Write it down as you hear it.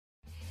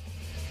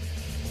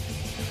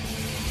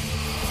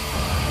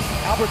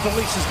Albert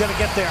Delise is going to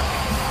get there.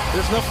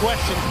 There's no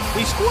question.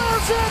 He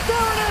squares it.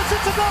 There it is.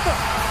 It's a number.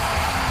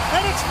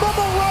 And it's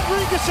Bubba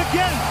Rodriguez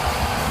again.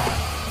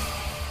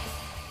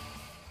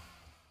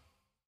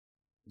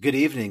 Good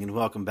evening and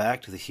welcome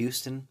back to the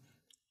Houston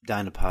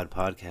Dynapod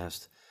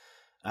podcast.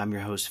 I'm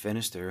your host,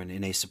 Finister, and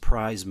in a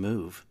surprise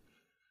move,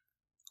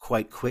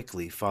 quite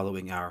quickly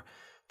following our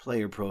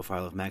player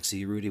profile of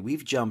Maxi Urruti,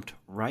 we've jumped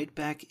right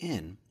back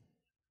in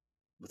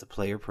with a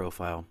player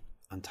profile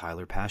on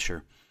Tyler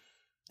Pasher.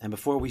 And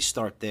before we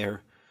start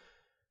there,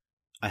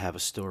 I have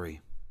a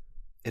story.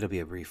 It'll be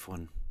a brief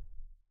one.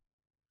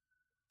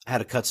 I had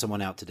to cut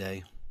someone out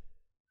today.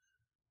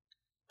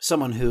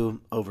 Someone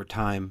who, over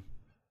time,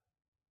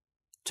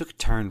 took a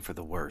turn for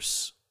the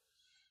worse.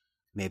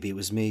 Maybe it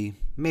was me,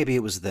 maybe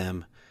it was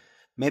them,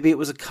 maybe it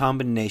was a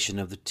combination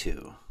of the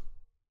two.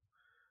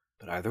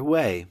 But either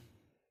way,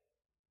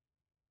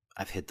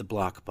 I've hit the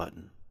block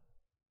button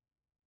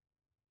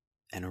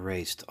and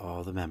erased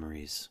all the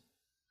memories.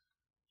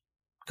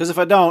 Because if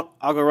I don't,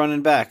 I'll go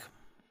running back.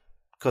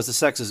 Because the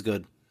sex is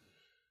good.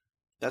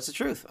 That's the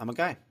truth. I'm a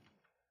guy.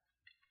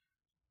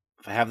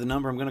 If I have the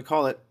number, I'm going to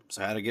call it.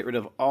 So I had to get rid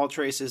of all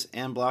traces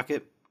and block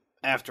it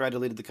after I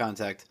deleted the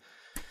contact.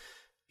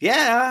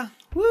 Yeah,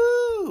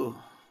 woo!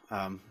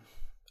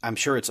 I'm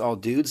sure it's all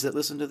dudes that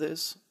listen to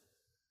this,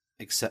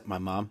 except my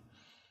mom.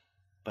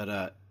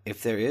 But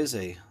if there is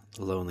a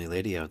lonely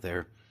lady out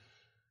there,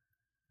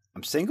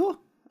 I'm single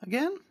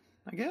again,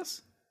 I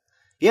guess.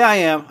 Yeah, I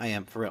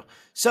am, for real.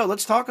 So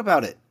let's talk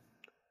about it.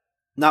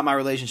 Not my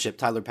relationship,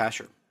 Tyler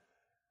Pasher.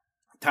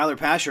 Tyler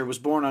Pasher was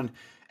born on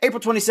April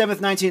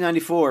 27th,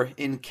 1994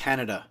 in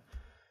Canada.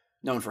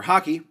 Known for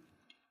hockey,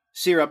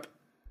 syrup,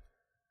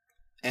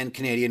 and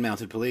Canadian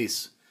Mounted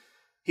Police.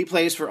 He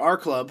plays for our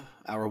club,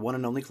 our one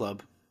and only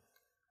club,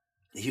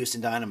 the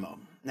Houston Dynamo.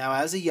 Now,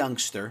 as a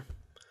youngster,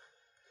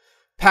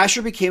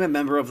 Pasher became a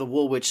member of the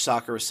Woolwich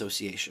Soccer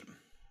Association.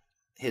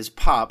 His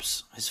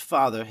pops, his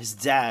father, his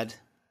dad,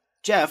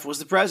 Jeff, was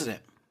the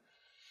president.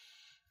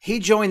 He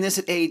joined this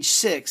at age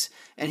 6,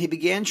 and he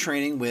began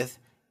training with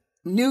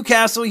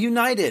Newcastle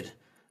United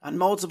on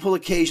multiple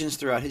occasions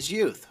throughout his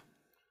youth.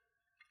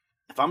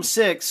 If I'm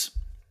 6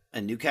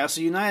 and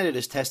Newcastle United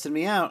is testing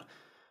me out,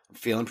 I'm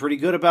feeling pretty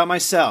good about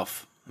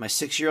myself. My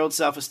 6-year-old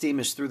self-esteem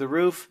is through the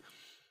roof.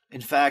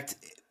 In fact,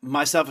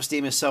 my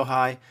self-esteem is so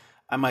high,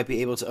 I might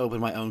be able to open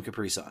my own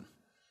Capri Sun.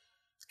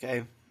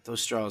 Okay?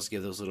 Those straws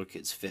give those little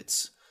kids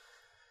fits.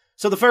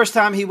 So the first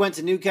time he went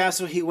to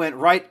Newcastle, he went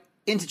right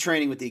into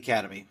training with the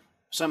academy,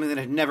 something that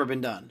had never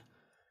been done.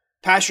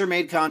 Pasher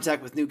made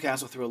contact with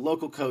Newcastle through a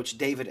local coach,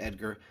 David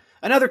Edgar,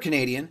 another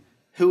Canadian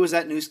who was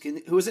at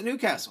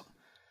Newcastle.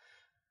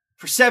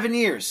 For 7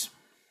 years,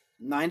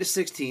 9 to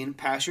 16,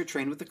 Pasher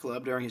trained with the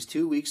club during his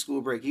 2-week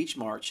school break each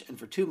March and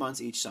for 2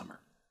 months each summer.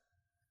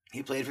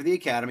 He played for the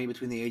academy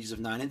between the ages of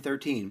 9 and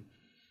 13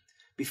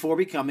 before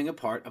becoming a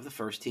part of the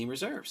first team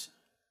reserves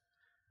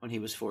when he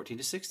was 14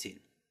 to 16.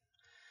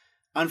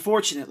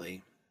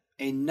 Unfortunately,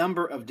 a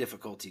number of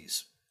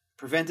difficulties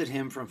prevented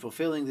him from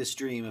fulfilling this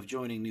dream of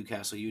joining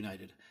Newcastle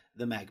United,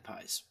 the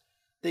Magpies.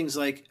 Things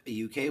like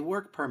a UK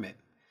work permit,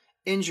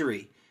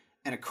 injury,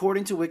 and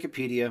according to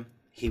Wikipedia,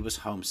 he was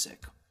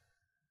homesick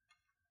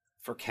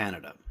for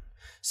Canada.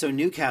 So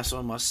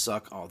Newcastle must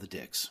suck all the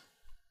dicks.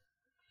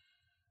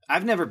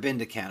 I've never been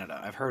to Canada.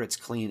 I've heard it's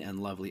clean and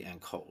lovely and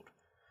cold.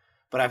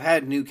 But I've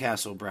had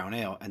Newcastle brown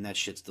ale, and that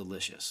shit's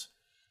delicious.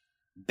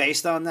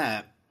 Based on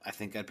that, I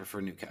think I'd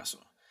prefer Newcastle.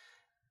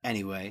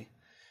 Anyway,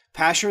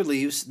 Pasher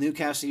leaves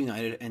Newcastle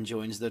United and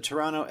joins the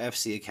Toronto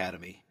FC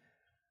Academy.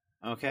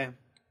 Okay?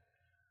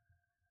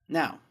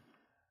 Now,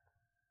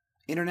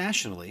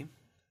 internationally,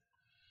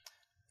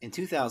 in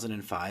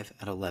 2005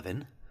 at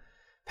 11,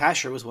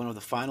 Pasher was one of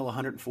the final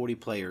 140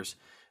 players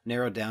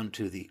narrowed down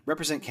to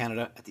represent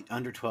Canada at the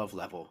under-12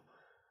 level.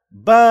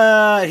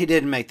 But he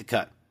didn't make the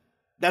cut.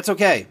 That's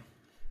okay.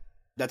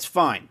 That's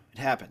fine. It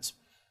happens.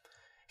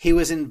 He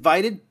was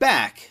invited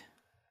back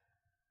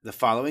the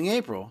following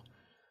April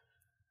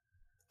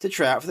to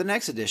try out for the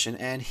next edition,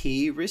 and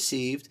he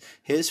received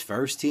his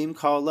first team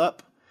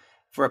call-up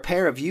for a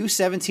pair of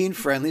U17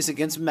 friendlies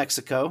against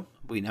Mexico.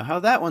 We know how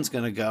that one's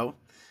going to go.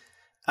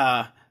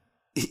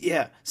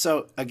 Yeah,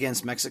 so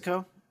against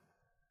Mexico,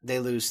 they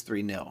lose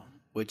 3-0,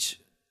 which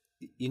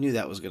you knew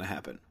that was going to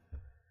happen.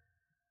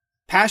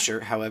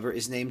 Pasher, however,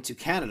 is named to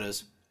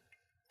Canada's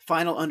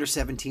final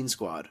under-17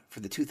 squad for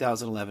the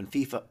 2011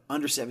 FIFA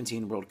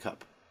Under-17 World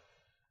Cup.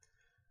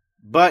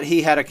 But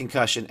he had a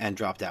concussion and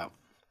dropped out.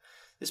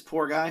 This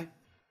poor guy,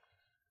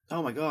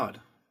 oh my God,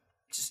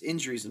 just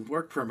injuries and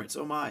work permits,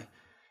 oh my.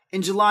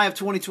 In July of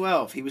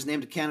 2012, he was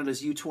named to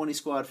Canada's U20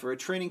 squad for a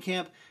training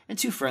camp and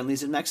 2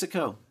 friendlies in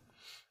Mexico.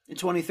 In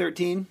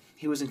 2013,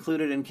 he was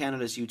included in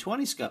Canada's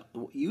U20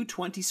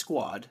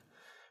 squad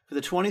for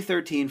the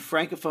 2013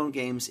 Francophone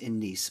Games in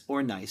Nice,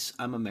 or Nice,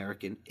 I'm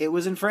American. It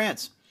was in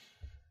France.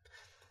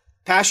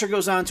 Pasher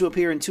goes on to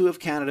appear in 2 of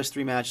Canada's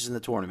 3 matches in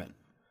the tournament.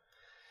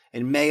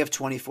 In May of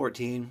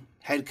 2014,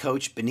 head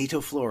coach Benito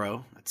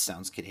Floro, that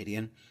sounds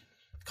Canadian,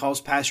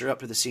 calls Pasher up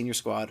to the senior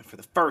squad for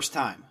the first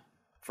time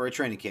for a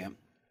training camp.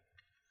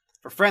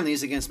 for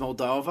friendlies against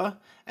Moldova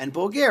and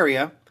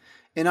Bulgaria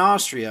in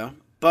Austria,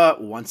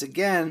 but once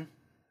again,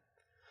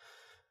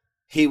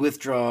 he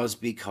withdraws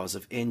because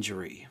of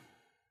injury.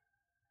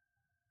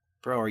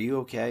 Bro, are you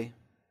okay?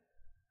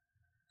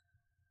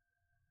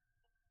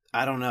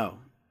 I don't know.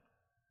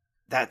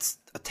 That's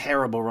a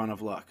terrible run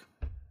of luck.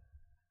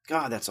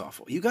 God, that's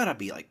awful. You gotta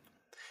be like,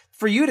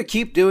 for you to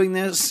keep doing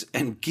this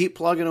and keep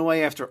plugging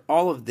away after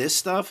all of this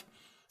stuff,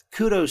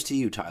 kudos to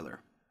you, Tyler.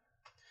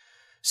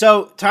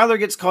 So, Tyler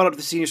gets called up to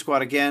the senior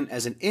squad again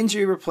as an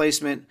injury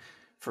replacement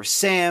for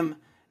Sam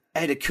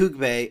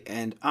Adekugbe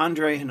and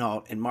Andre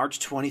Hinault in March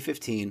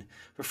 2015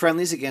 for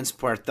friendlies against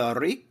Puerto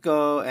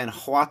Rico and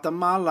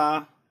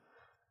Guatemala.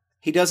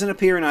 He doesn't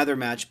appear in either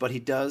match, but he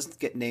does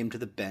get named to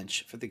the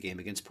bench for the game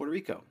against Puerto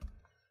Rico.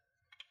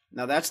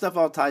 Now, that stuff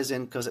all ties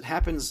in because it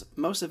happens,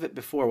 most of it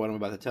before what I'm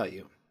about to tell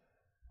you.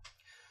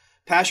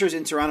 Pasher's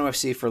in Toronto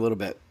FC for a little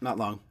bit, not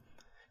long.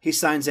 He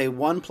signs a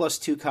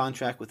 1+2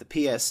 contract with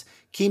the PS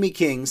Kimi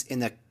Kings in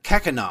the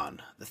Kekkonen,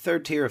 the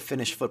third tier of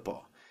Finnish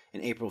football,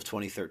 in April of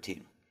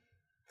 2013.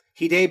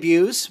 He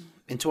debuts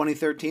in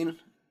 2013,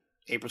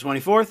 April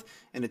 24th,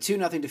 in a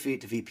 2-0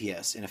 defeat to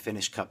VPS in a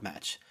Finnish Cup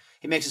match.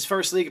 He makes his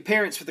first league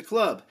appearance for the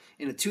club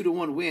in a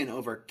 2-1 win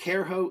over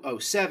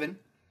Kerho 07.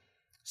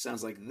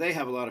 Sounds like they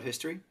have a lot of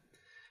history.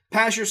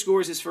 Pasher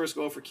scores his first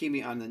goal for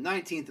Kimi on the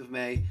 19th of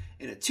May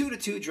in a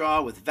 2-2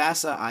 draw with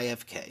Vasa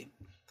IFK.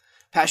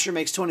 Pasher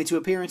makes 22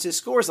 appearances,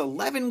 scores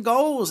 11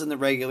 goals in the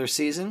regular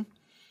season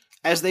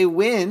as they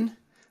win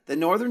the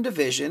Northern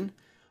Division,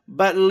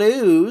 but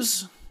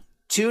lose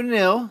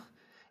 2-0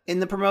 in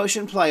the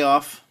promotion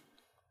playoff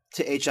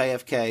to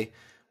HIFK,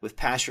 with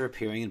Pasher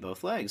appearing in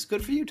both legs.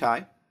 Good for you,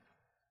 Ty.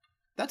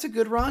 That's a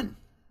good run.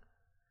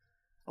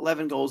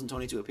 11 goals and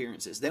 22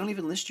 appearances. They don't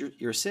even list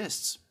your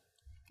assists.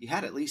 You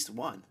had at least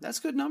one. That's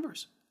good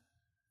numbers.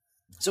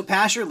 So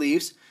Pasher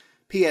leaves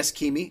PS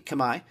Kimi,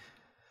 Kamai,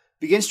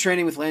 begins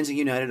training with Lansing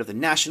United of the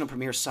National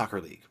Premier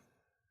Soccer League.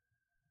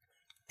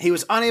 He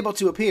was unable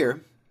to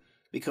appear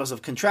because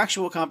of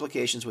contractual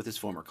complications with his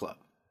former club.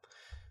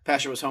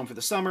 Pasher was home for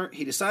the summer.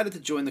 He decided to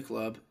join the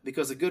club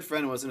because a good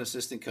friend was an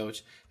assistant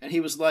coach, and he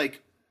was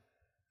like,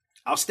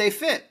 I'll stay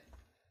fit.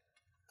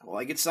 Well,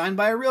 I get signed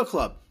by a real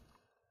club.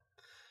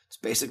 It's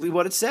basically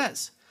what it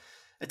says.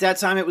 At that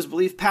time, it was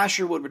believed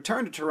Pasher would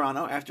return to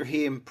Toronto after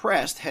he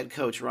impressed head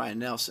coach Ryan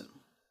Nelson.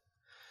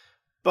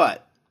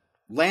 But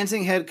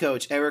Lansing head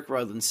coach Eric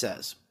Rudland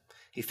says,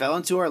 he fell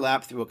into our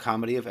lap through a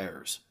comedy of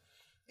errors.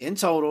 In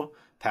total,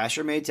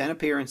 Pasher made 10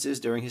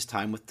 appearances during his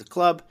time with the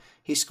club.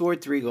 He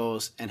scored 3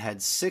 goals and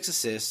had 6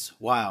 assists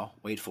while,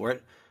 wait for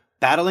it,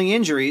 battling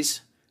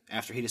injuries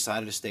after he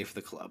decided to stay for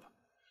the club.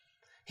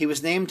 He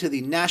was named to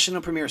the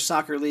National Premier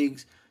Soccer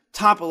League's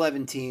top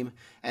 11 team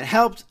and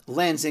helped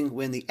Lansing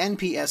win the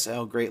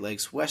NPSL Great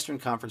Lakes Western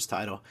Conference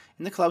title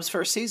in the club's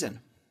first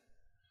season.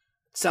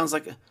 Sounds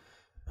like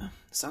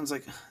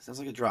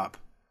a drop.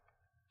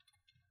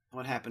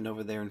 What happened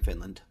over there in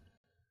Finland?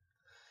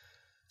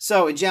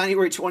 So, in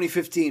January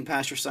 2015,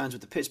 Pasher signs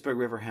with the Pittsburgh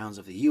Riverhounds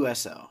of the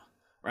USL,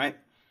 right?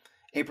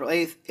 April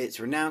 8th, it's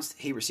announced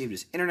he received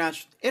his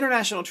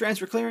international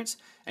transfer clearance,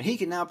 and he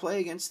can now play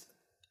against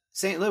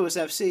St. Louis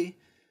FC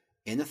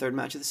in the third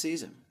match of the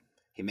season.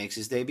 He makes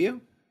his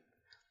debut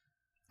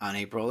on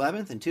April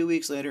 11th, and 2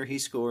 weeks later, he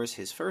scores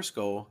his first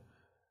goal,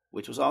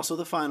 which was also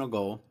the final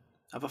goal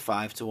of a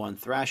 5-1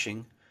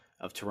 thrashing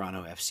of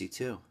Toronto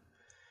FC2.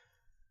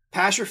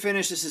 Pasher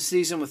finishes his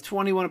season with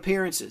 21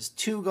 appearances,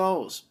 2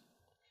 goals.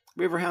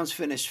 Riverhounds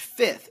finished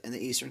 5th in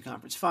the Eastern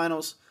Conference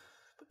Finals,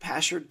 but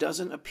Pasher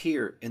doesn't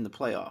appear in the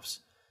playoffs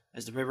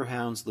as the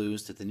Riverhounds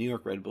lose to the New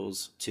York Red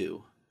Bulls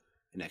 2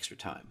 in extra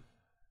time.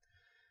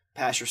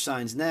 Pasher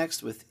signs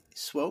next with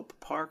Swope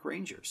Park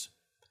Rangers.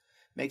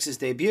 Makes his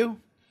debut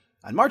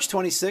on March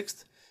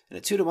 26th in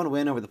a 2-1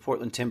 win over the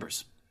Portland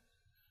Timbers.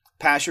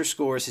 Pasher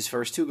scores his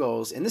first 2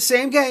 goals in the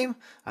same game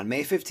on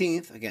May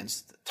 15th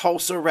against the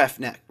Tulsa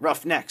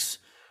Roughnecks.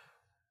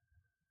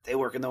 They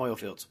work in the oil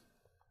fields.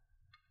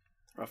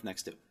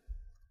 Roughnecks do.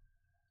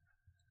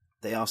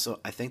 They also,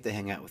 I think they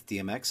hang out with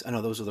DMX. I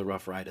know those are the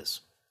Rough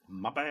Riders.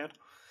 My bad.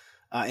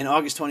 In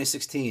August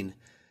 2016,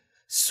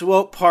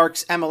 Swope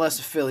Park's MLS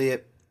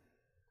affiliate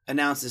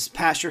announces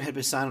Pasher had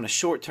been signed on a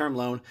short-term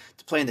loan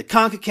to play in the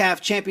CONCACAF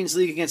Champions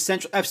League against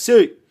Central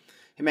FC.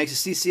 He makes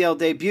a CCL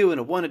debut in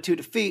a 1-2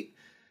 defeat.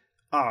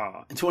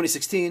 In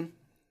 2016,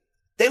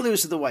 they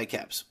lose to the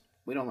Whitecaps.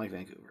 We don't like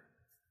Vancouver.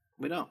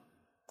 We don't.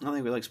 I don't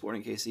think we like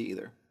Sporting KC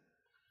either.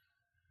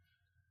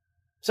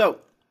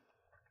 So,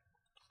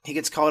 he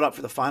gets called up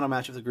for the final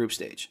match of the group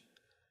stage.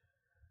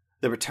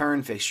 The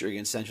return fixture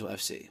against Central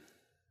FC.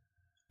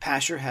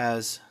 Pasher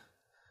has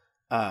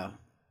no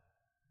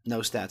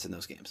stats in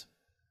those games.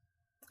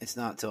 It's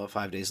not until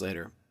 5 days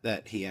later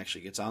that he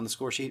actually gets on the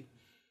score sheet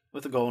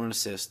with a goal and an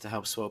assist to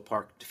help Swope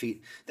Park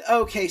defeat the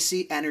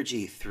OKC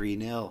Energy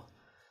 3-0.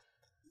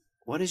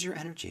 What is your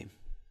energy?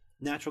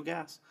 Natural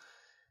gas.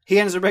 He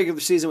ends the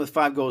regular season with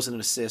 5 goals and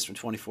an assist from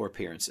 24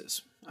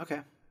 appearances. Okay.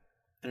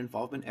 An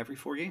involvement every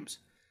 4 games.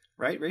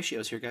 Right?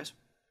 Ratios here, guys.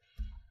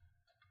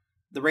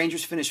 The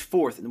Rangers finished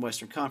 4th in the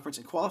Western Conference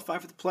and qualify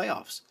for the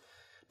playoffs.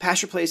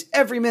 Pasher plays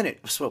every minute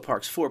of Swope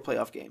Park's 4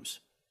 playoff games.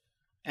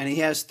 And he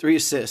has 3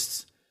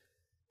 assists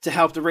to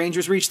help the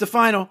Rangers reach the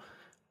final,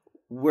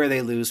 where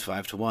they lose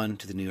 5-1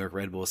 to the New York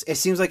Red Bulls. It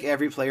seems like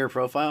every player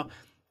profile,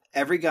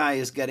 every guy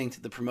is getting to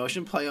the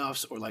promotion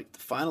playoffs or like the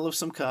final of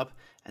some cup,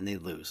 and they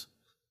lose.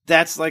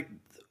 That's like,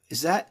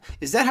 is that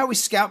how we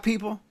scout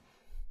people?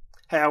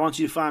 Hey, I want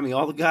you to find me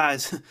all the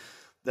guys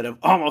that have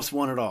almost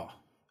won it all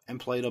and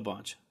played a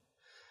bunch.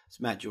 It's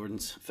Matt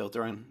Jordan's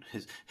filter on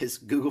his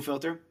Google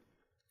filter.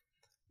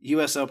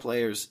 USL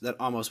players that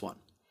almost won.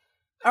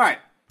 All right.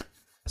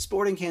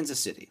 Sporting Kansas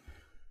City.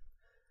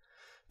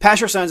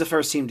 Pasher signs a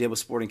first-team deal with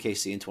Sporting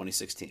KC in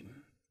 2016.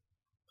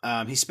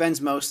 He spends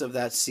most of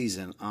that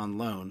season on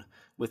loan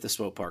with the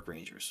Swope Park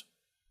Rangers.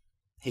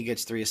 He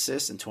gets 3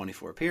 assists in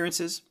 24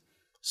 appearances.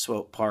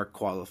 Swope Park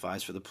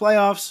qualifies for the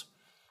playoffs.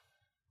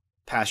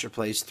 Pasher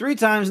plays 3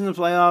 times in the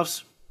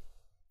playoffs.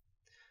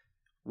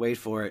 Wait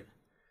for it.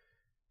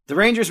 The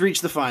Rangers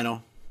reach the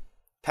final.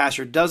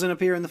 Pasher doesn't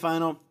appear in the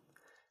final.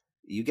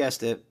 You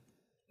guessed it.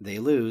 They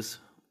lose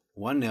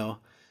 1-0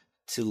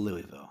 to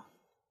Louisville.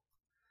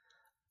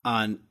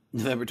 On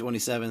November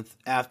 27th,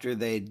 after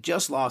they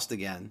just lost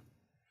again,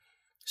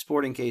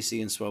 Sporting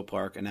KC and Swope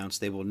Park announced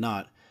they will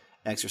not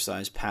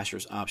exercise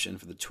Pasher's option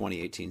for the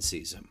 2018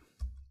 season.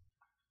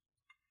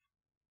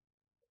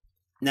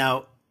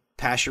 Now,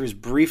 Pasher is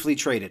briefly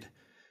traded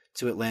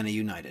to Atlanta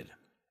United,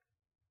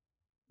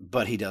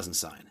 but he doesn't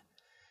sign.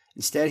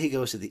 Instead, he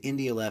goes to the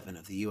Indy 11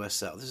 of the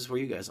USL. This is where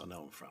you guys all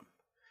know him from.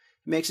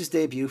 He makes his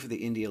debut for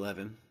the Indy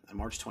 11 on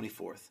March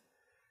 24th,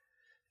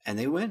 and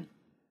they win.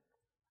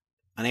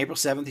 On April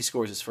 7th, he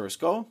scores his first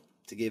goal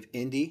to give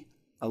Indy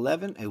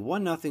 11 a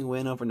 1-0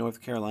 win over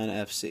North Carolina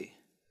FC.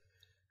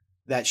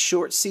 That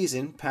short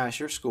season,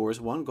 Pasher scores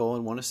 1 goal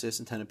and 1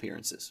 assist in 10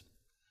 appearances.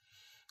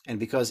 And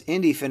because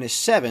Indy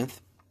finished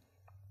 7th,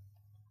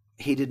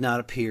 he did not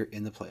appear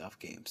in the playoff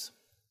games.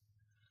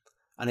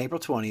 On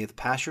April 20th,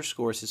 Pasher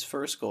scores his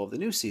first goal of the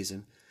new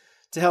season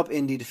to help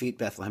Indy defeat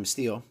Bethlehem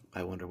Steel.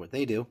 I wonder what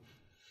they do.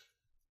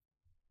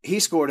 He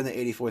scored in the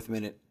 84th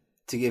minute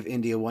to give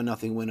Indy a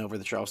 1-0 win over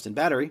the Charleston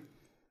Battery.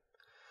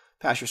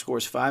 Pasher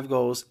scores 5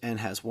 goals and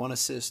has 1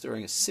 assist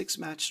during a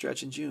 6-match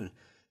stretch in June.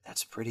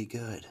 That's pretty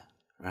good,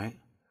 right?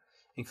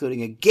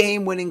 Including a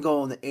game-winning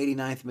goal in the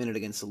 89th minute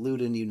against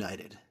Luton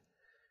United.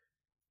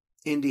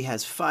 Indy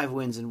has 5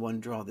 wins and 1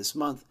 draw this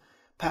month.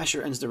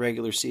 Pasher ends the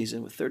regular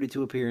season with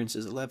 32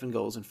 appearances, 11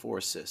 goals, and 4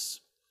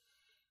 assists.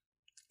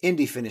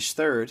 Indy finished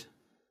 3rd.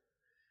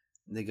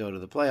 They go to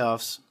the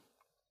playoffs.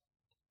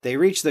 They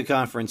reach the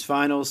conference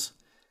finals.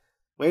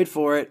 Wait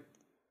for it.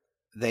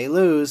 They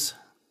lose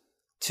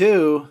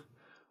to,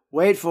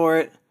 wait for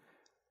it,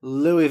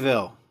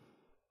 Louisville.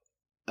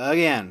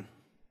 Again.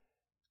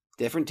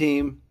 Different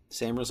team,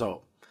 same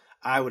result.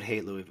 I would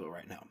hate Louisville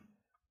right now.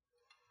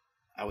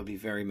 I would be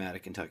very mad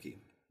at Kentucky.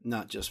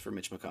 Not just for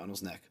Mitch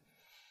McConnell's neck.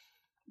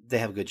 They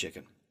have good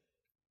chicken.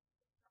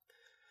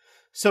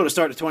 So to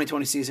start the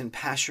 2020 season,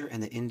 Pasher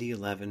and the Indy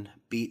 11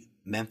 beat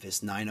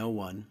Memphis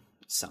 9-0-1.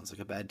 Sounds like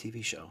a bad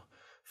TV show.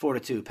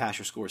 4-2,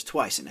 Pasher scores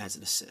twice and adds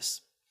an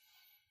assist.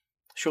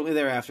 Shortly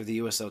thereafter, the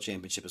USL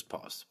Championship is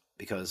paused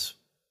because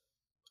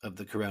of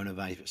the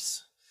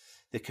coronavirus.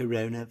 The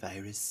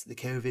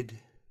COVID.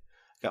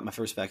 Got my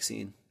first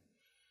vaccine.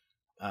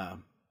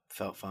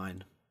 Felt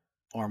fine.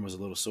 Arm was a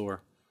little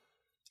sore.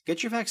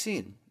 Get your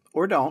vaccine.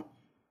 Or don't.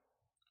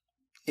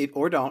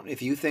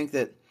 If you think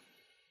that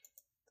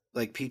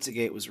like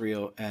Pizzagate was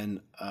real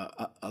and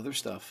other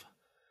stuff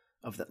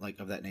of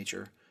that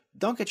nature,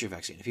 don't get your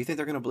vaccine. If you think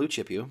they're going to blue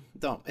chip you,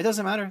 don't. It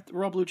doesn't matter.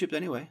 We're all blue chipped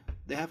anyway.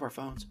 They have our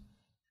phones.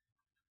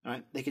 All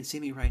right? They can see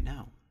me right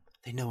now.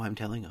 They know I'm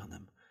telling on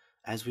them.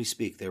 As we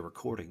speak, they're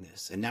recording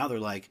this. And now they're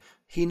like,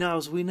 he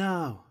knows we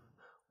know.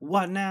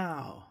 What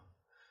now?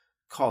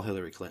 Call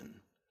Hillary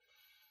Clinton.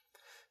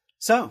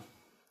 So,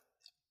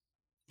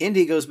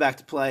 Indy goes back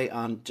to play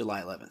on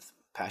July 11th.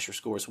 Pasher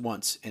scores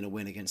once in a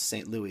win against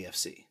St. Louis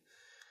FC.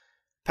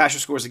 Pasher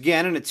scores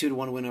again in a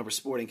 2-1 win over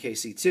Sporting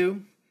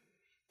KC2.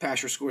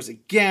 Pasher scores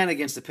again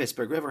against the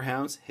Pittsburgh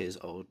Riverhounds, his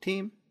old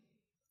team.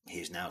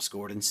 He's now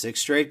scored in 6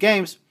 straight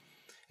games,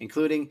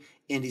 including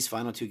Indy's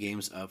final 2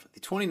 games of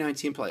the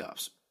 2019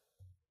 playoffs.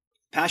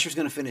 Pasher's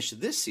going to finish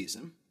this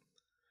season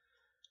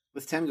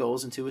with 10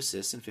 goals and 2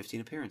 assists and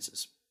 15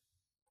 appearances.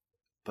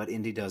 But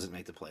Indy doesn't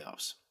make the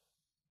playoffs.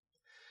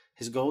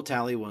 His goal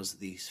tally was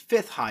the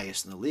 5th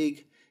highest in the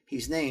league.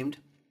 He's named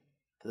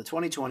to the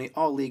 2020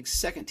 All-League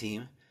second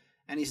team,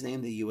 and he's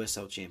named the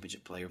USL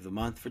Championship Player of the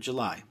Month for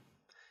July,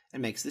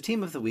 and makes the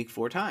Team of the Week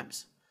 4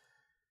 times.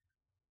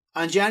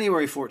 On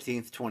January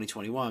 14th,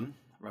 2021,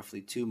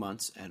 roughly 2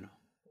 months and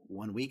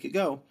 1 week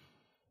ago,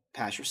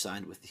 Pasher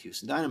signed with the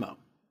Houston Dynamo.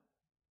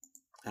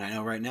 And I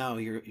know right now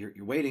you're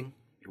waiting,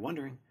 you're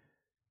wondering,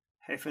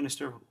 hey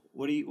Finister,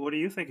 what do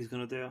you think he's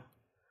going to do?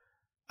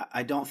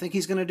 I don't think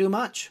he's going to do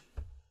much.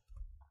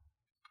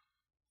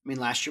 I mean,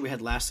 last year we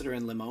had Lassiter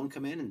and Limon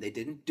come in, and they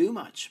didn't do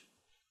much.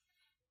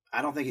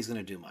 I don't think he's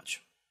going to do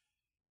much.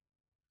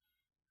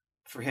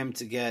 For him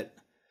to get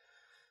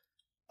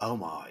Oh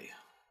my.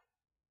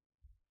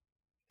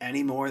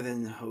 Any more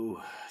than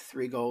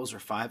 3 goals or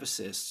 5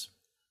 assists,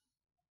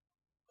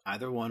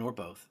 either one or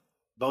both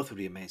would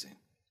be amazing.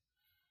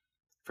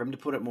 For him to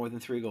put up more than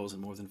 3 goals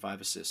and more than 5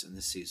 assists in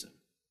this season,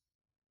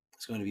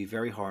 it's going to be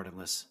very hard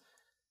unless,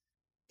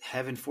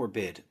 heaven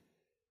forbid,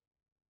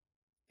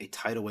 a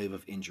tidal wave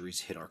of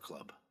injuries hit our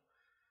club.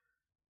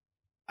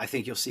 I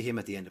think you'll see him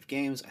at the end of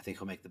games. I think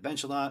he'll make the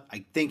bench a lot.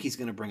 I think he's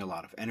going to bring a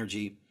lot of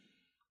energy.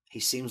 He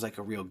seems like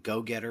a real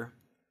go-getter.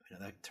 I know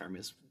that term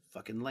is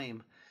fucking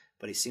lame,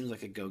 but he seems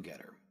like a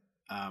go-getter.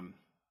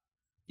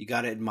 You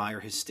got to admire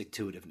his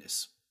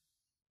stick-to-itiveness.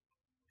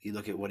 You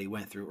look at what he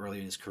went through early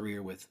in his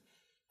career with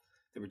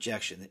the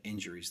rejection, the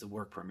injuries, the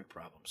work permit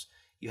problems.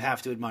 You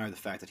have to admire the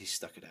fact that he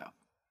stuck it out.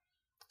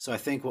 So I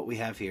think what we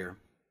have here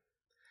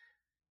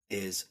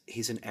is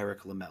he's an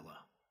Eric Lamela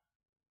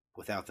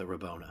without the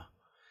Rabona.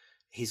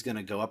 He's going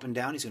to go up and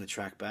down. He's going to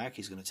track back.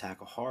 He's going to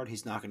tackle hard.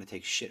 He's not going to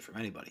take shit from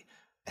anybody.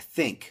 I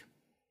think,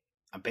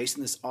 I'm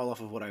basing this all off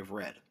of what I've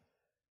read,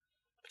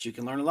 but you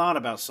can learn a lot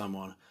about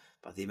someone,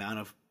 about the amount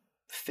of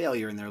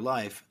failure in their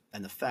life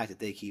and the fact that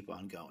they keep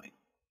on going.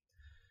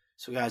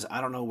 So guys,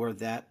 I don't know where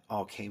that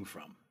all came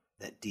from,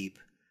 that deep,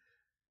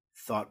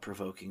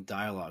 thought-provoking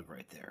dialogue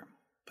right there,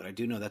 but I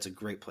do know that's a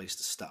great place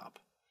to stop.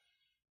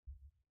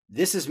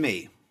 This is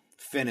me,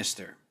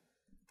 Finister.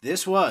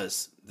 This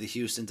was the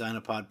Houston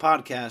Dynapod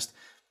podcast,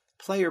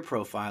 player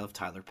profile of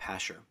Tyler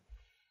Pasher.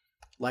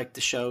 Like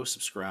the show,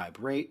 subscribe,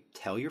 rate,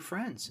 tell your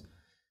friends.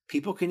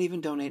 People can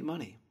even donate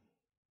money.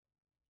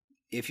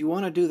 If you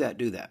want to do that,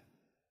 do that.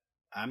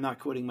 I'm not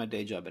quitting my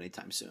day job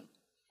anytime soon.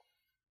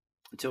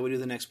 Until we do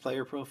the next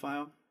player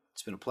profile,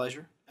 it's been a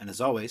pleasure. And as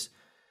always,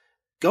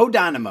 go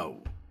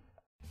Dynamo!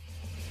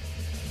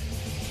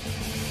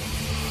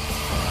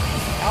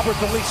 Albert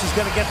Delise is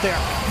going to get there.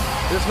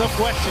 There's no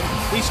question.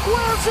 He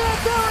squares it.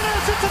 There it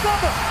is. It's a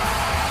number.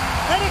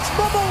 And it's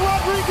Bubba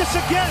Rodriguez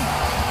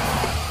again.